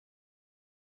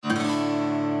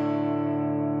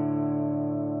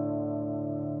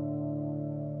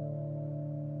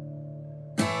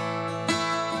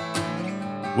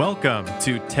Welcome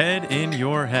to TED in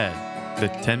Your Head, the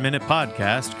 10-minute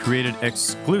podcast created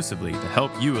exclusively to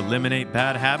help you eliminate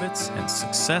bad habits and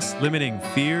success-limiting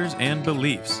fears and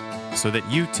beliefs so that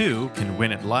you too can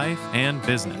win at life and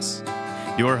business.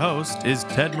 Your host is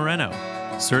Ted Moreno,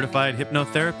 certified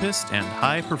hypnotherapist and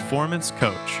high-performance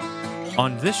coach.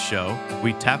 On this show,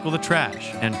 we tackle the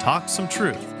trash and talk some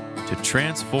truth to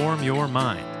transform your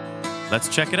mind. Let's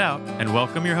check it out and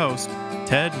welcome your host,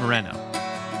 Ted Moreno.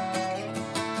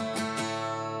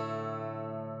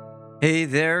 Hey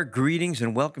there, greetings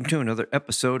and welcome to another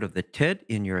episode of the TED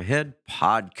in Your Head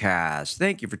podcast.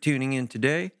 Thank you for tuning in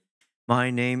today. My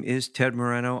name is Ted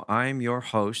Moreno. I'm your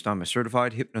host. I'm a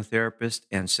certified hypnotherapist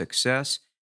and success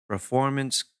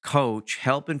performance coach,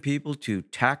 helping people to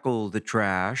tackle the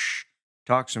trash,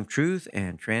 talk some truth,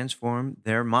 and transform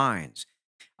their minds.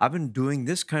 I've been doing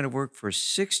this kind of work for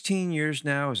 16 years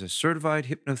now as a certified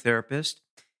hypnotherapist,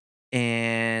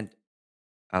 and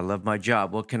I love my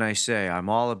job. What can I say? I'm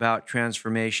all about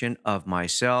transformation of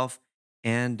myself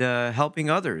and helping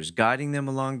others, guiding them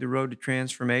along the road to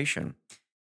transformation.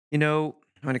 You know,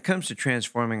 when it comes to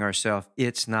transforming ourselves,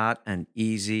 it's not an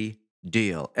easy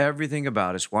deal. Everything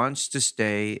about us wants to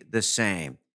stay the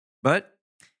same. But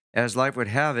as life would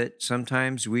have it,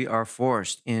 sometimes we are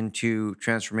forced into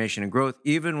transformation and growth,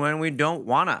 even when we don't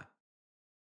wanna.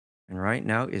 And right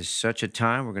now is such a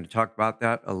time. We're going to talk about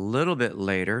that a little bit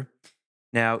later.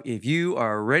 Now, if you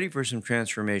are ready for some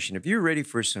transformation, if you're ready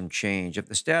for some change, if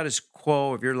the status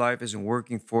quo of your life isn't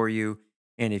working for you,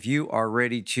 and if you are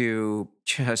ready to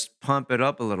just pump it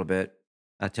up a little bit,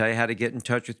 I'll tell you how to get in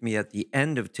touch with me at the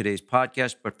end of today's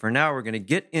podcast. But for now, we're going to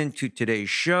get into today's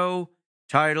show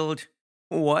titled,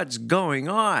 What's Going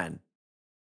On?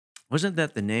 Wasn't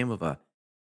that the name of a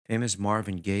famous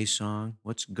Marvin Gaye song?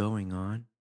 What's going on?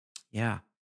 Yeah.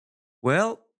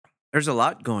 Well, there's a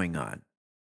lot going on.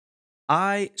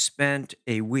 I spent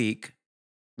a week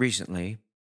recently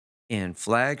in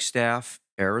Flagstaff,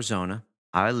 Arizona.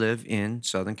 I live in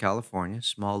Southern California, a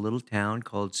small little town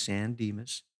called San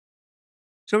Dimas.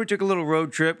 So we took a little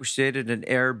road trip. We stayed at an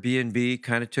Airbnb,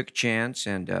 kind of took a chance,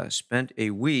 and spent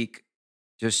a week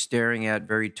just staring at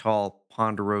very tall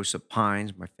ponderosa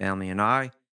pines, my family and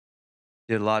I.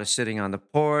 Did a lot of sitting on the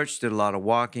porch, did a lot of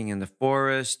walking in the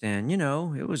forest, and,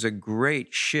 it was a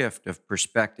great shift of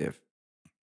perspective.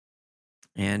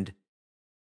 And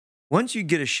once you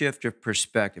get a shift of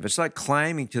perspective, it's like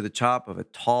climbing to the top of a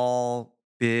tall,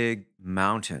 big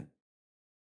mountain.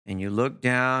 And you look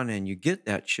down and you get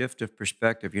that shift of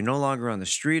perspective. You're no longer on the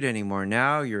street anymore.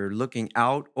 Now you're looking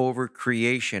out over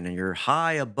creation and you're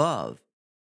high above.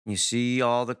 You see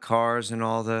all the cars and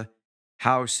all the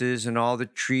houses and all the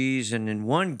trees. And in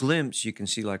one glimpse, you can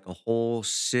see like a whole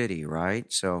city, right?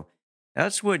 So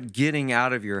that's what getting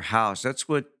out of your house, that's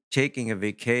what taking a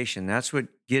vacation, that's what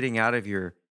getting out of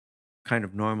your kind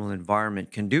of normal environment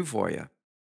can do for you.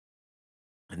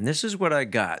 And this is what I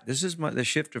got. This is the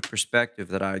shift of perspective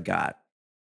that I got.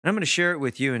 And I'm going to share it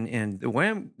with you. And the way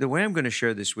I'm going to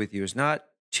share this with you is not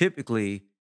typically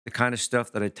the kind of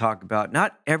stuff that I talk about.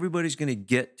 Not everybody's going to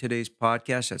get today's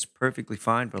podcast. That's perfectly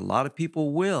fine. But a lot of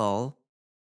people will,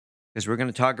 because we're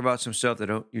going to talk about some stuff that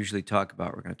I don't usually talk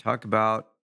about. We're going to talk about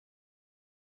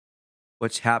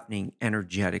what's happening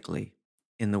energetically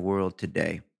in the world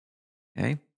today.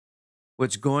 Okay?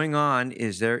 What's going on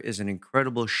is there is an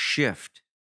incredible shift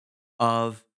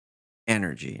of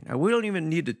energy. Now, we don't even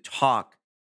need to talk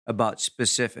about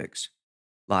specifics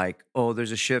like, oh,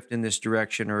 there's a shift in this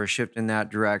direction or a shift in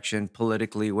that direction,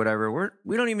 politically, whatever.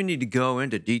 We don't even need to go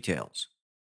into details.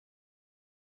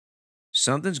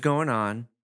 Something's going on,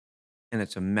 and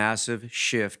it's a massive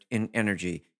shift in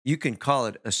energy. You can call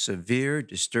it a severe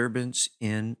disturbance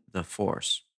in the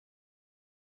force.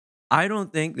 I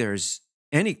don't think there's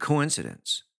any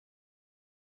coincidence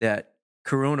that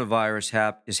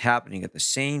coronavirus is happening at the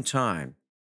same time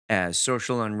as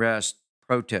social unrest,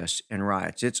 protests, and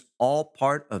riots. It's all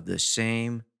part of the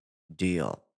same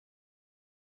deal.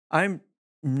 I'm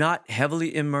not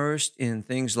heavily immersed in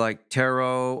things like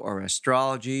tarot or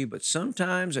astrology, but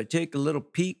sometimes I take a little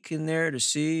peek in there to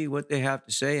see what they have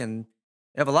to say. And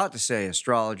they have a lot to say,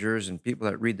 astrologers and people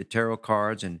that read the tarot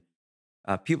cards and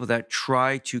people that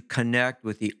try to connect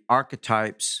with the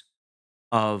archetypes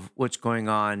of what's going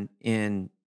on in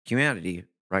humanity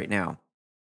right now.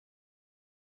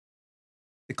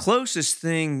 The closest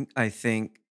thing I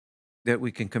think that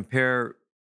we can compare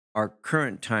our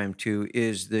current time to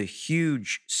is the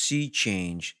huge sea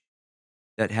change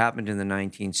that happened in the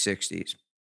 1960s.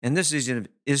 And this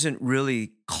isn't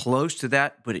really close to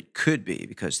that, but it could be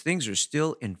because things are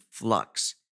still in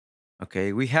flux.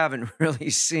 Okay, we haven't really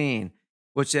seen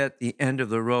what's at the end of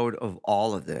the road of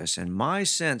all of this. And my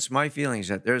sense, my feeling is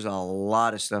that there's a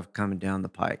lot of stuff coming down the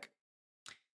pike.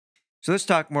 So let's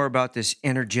talk more about this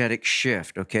energetic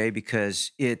shift, okay?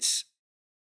 Because it's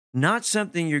not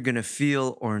something you're going to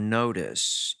feel or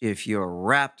notice if you're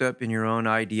wrapped up in your own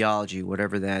ideology,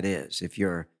 whatever that is. If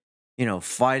you're,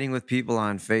 fighting with people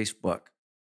on Facebook.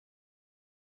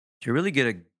 To really get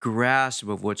a grasp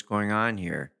of what's going on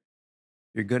here,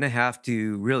 you're going to have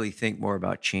to really think more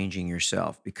about changing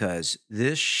yourself because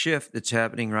this shift that's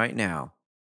happening right now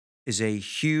is a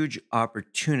huge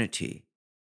opportunity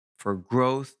for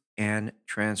growth and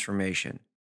transformation,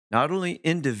 not only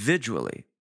individually,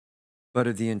 but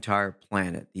of the entire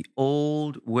planet. The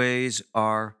old ways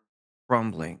are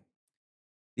crumbling.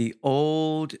 The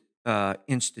old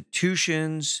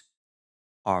institutions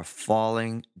are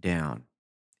falling down.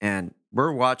 And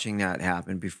we're watching that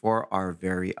happen before our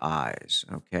very eyes.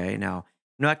 Okay. Now,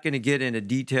 I'm not going to get into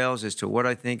details as to what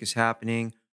I think is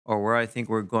happening or where I think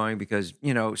we're going because,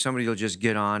 somebody will just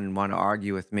get on and want to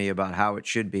argue with me about how it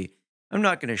should be. I'm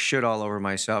not going to shit all over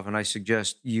myself. And I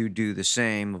suggest you do the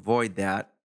same. Avoid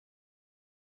that.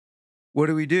 What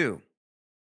do?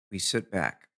 We sit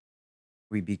back.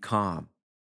 We be calm.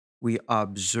 We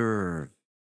observe.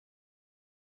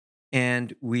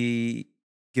 And we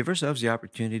give ourselves the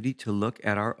opportunity to look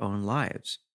at our own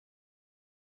lives.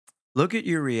 Look at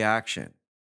your reaction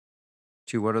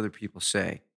to what other people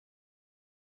say.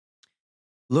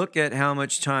 Look at how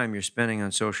much time you're spending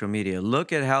on social media.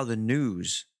 Look at how the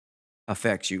news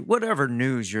affects you, whatever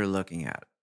news you're looking at.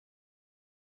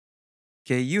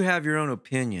 Okay, you have your own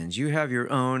opinions, you have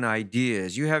your own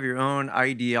ideas, you have your own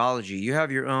ideology, you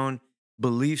have your own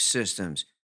belief systems.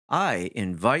 I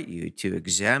invite you to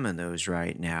examine those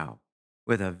right now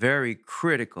with a very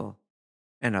critical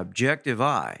and objective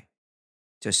eye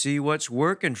to see what's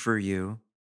working for you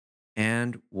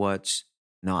and what's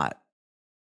not.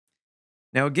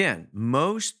 Now, again,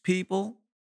 most people,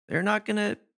 they're not going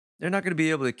to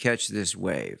be able to catch this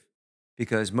wave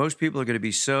because most people are going to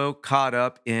be so caught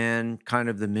up in kind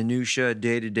of the minutia,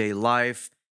 day-to-day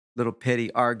life, little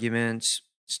petty arguments,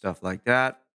 stuff like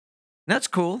that. And that's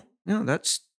cool.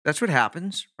 That's what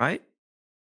happens, right?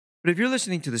 But if you're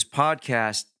listening to this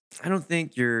podcast, I don't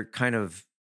think you're kind of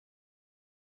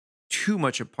too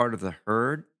much a part of the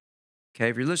herd. Okay.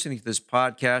 If you're listening to this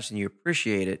podcast and you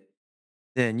appreciate it,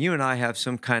 then you and I have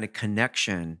some kind of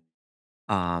connection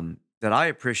that I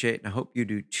appreciate, and I hope you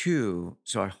do too.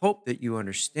 So I hope that you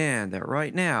understand that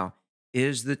right now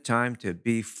is the time to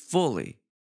be fully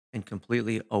and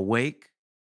completely awake,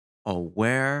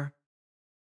 aware,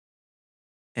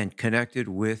 and connected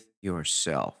with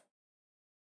yourself.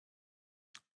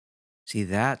 See,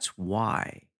 that's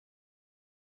why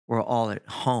we're all at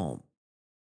home.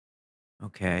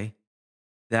 Okay.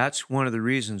 That's one of the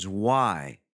reasons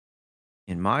why,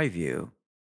 in my view,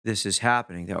 this is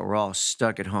happening, that we're all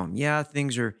stuck at home. Yeah,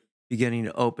 things are beginning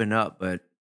to open up, but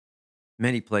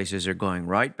many places are going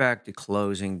right back to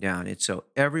closing down. It's so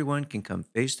everyone can come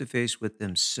face to face with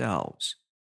themselves.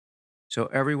 So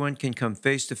everyone can come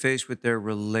face to face with their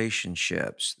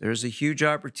relationships. There's a huge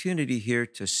opportunity here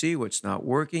to see what's not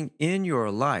working in your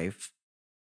life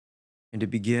and to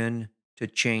begin to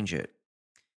change it.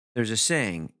 There's a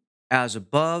saying, as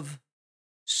above,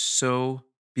 so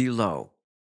below.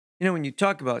 When you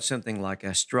talk about something like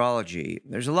astrology,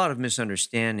 there's a lot of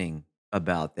misunderstanding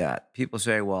about that. People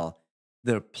say, well,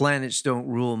 the planets don't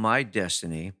rule my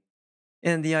destiny.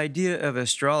 And the idea of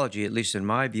astrology, at least in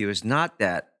my view, is not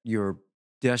that your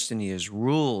destiny is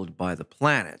ruled by the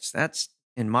planets. That's,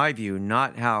 in my view,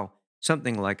 not how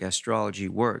something like astrology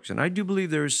works. And I do believe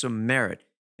there is some merit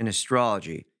in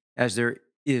astrology, as there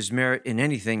is merit in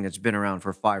anything that's been around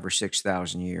for 5,000 or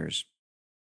 6,000 years.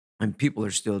 And people are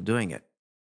still doing it.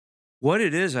 What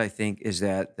it is, I think, is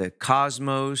that the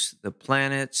cosmos, the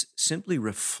planets, simply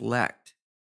reflect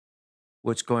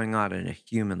what's going on at a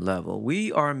human level.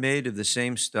 We are made of the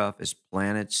same stuff as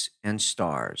planets and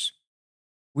stars.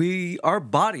 Our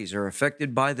bodies are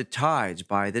affected by the tides,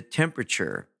 by the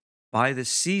temperature, by the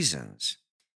seasons.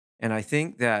 And I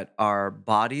think that our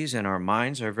bodies and our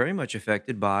minds are very much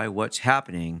affected by what's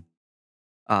happening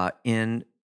in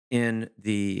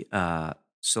the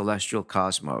celestial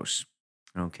cosmos.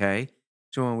 Okay.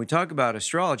 So when we talk about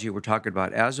astrology, we're talking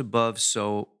about as above,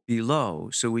 so below.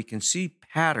 So we can see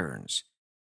patterns.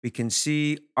 We can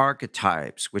see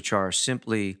archetypes, which are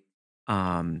simply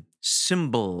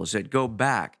symbols that go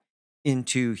back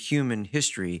into human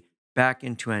history, back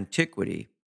into antiquity.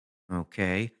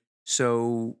 Okay.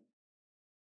 So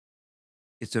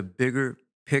it's a bigger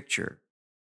picture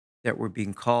that we're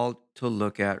being called to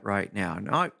look at right now.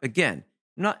 Now, again,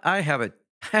 I have a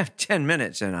I have 10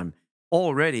 minutes and I'm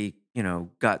already,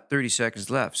 got 30 seconds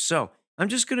left. So I'm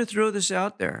just going to throw this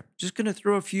out there. Just going to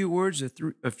throw a few words,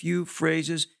 a few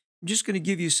phrases. I'm just going to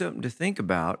give you something to think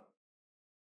about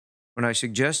when I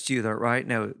suggest to you that right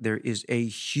now there is a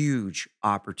huge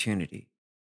opportunity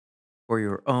for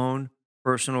your own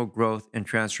personal growth and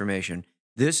transformation.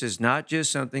 This is not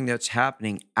just something that's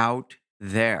happening out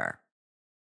there.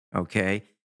 Okay.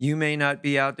 You may not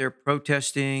be out there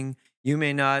protesting. You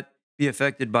may not be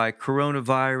affected by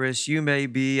coronavirus. You may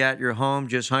be at your home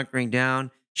just hunkering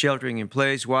down, sheltering in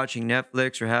place, watching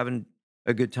Netflix or having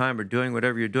a good time or doing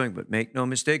whatever you're doing. But make no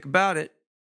mistake about it,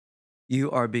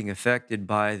 you are being affected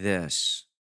by this.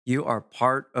 You are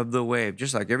part of the wave,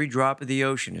 just like every drop of the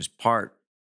ocean is part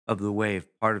of the wave,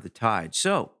 part of the tide.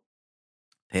 So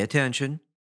pay attention,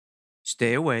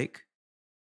 stay awake,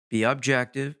 be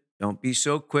objective. Don't be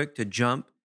so quick to jump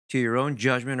to your own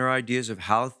judgment or ideas of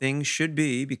how things should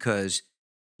be, because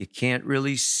you can't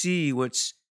really see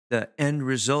what's the end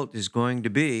result is going to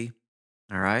be.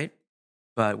 All right.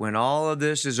 But when all of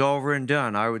this is over and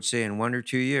done, I would say in 1 or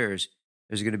 2 years,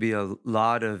 there's going to be a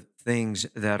lot of things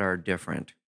that are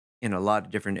different in a lot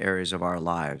of different areas of our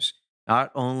lives,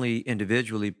 not only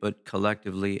individually, but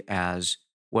collectively as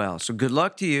well. So good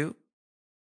luck to you.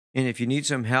 And if you need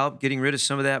some help getting rid of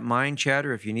some of that mind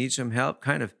chatter, if you need some help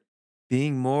kind of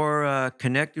being more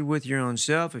connected with your own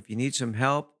self, if you need some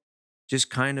help just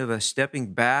kind of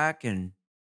stepping back and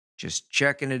just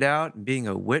checking it out and being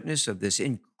a witness of this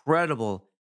incredible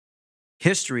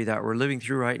history that we're living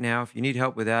through right now, if you need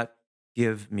help with that,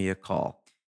 give me a call.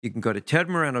 You can go to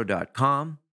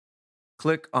tedmoreno.com,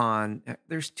 click on,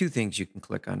 there's 2 things you can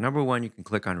click on. Number 1, you can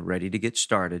click on Ready to Get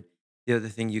Started. The other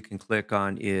thing you can click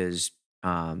on is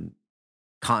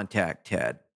Contact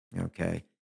Ted, okay?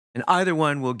 And either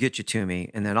one will get you to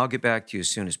me, and then I'll get back to you as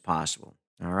soon as possible,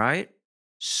 all right?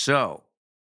 So,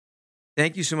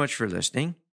 thank you so much for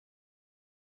listening.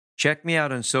 Check me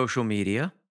out on social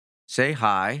media. Say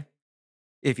hi.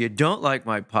 If you don't like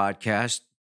my podcast,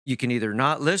 you can either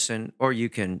not listen or you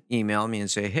can email me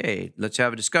and say, hey, let's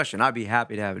have a discussion. I'd be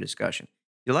happy to have a discussion.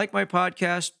 If you like my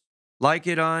podcast, like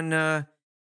it on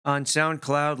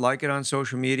SoundCloud, like it on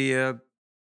social media,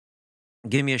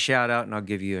 give me a shout out and I'll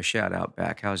give you a shout out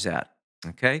back. How's that?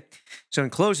 Okay. So in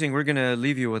closing, we're going to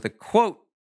leave you with a quote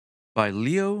by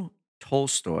Leo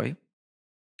Tolstoy,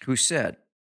 who said,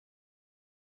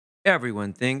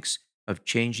 everyone thinks of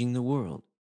changing the world,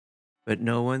 but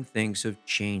no one thinks of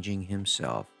changing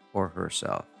himself or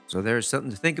herself. So there's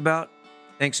something to think about.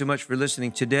 Thanks so much for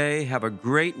listening today. Have a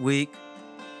great week.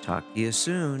 Talk to you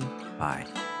soon. Bye.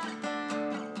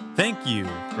 Thank you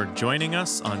for joining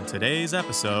us on today's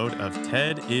episode of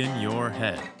TED in Your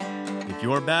Head. If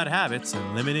your bad habits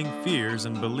and limiting fears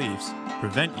and beliefs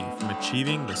prevent you from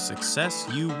achieving the success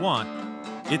you want,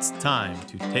 it's time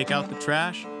to take out the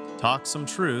trash, talk some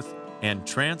truth, and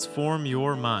transform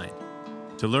your mind.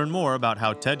 To learn more about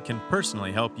how TED can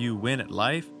personally help you win at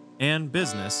life and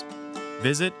business,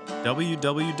 visit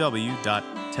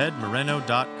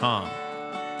www.tedmoreno.com.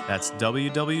 That's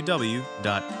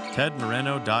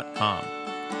www.tedmoreno.com.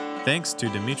 Thanks to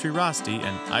Dimitri Rosti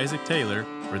and Isaac Taylor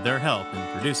for their help in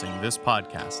producing this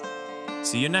podcast.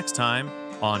 See you next time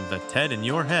on the TED in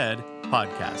Your Head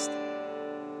podcast.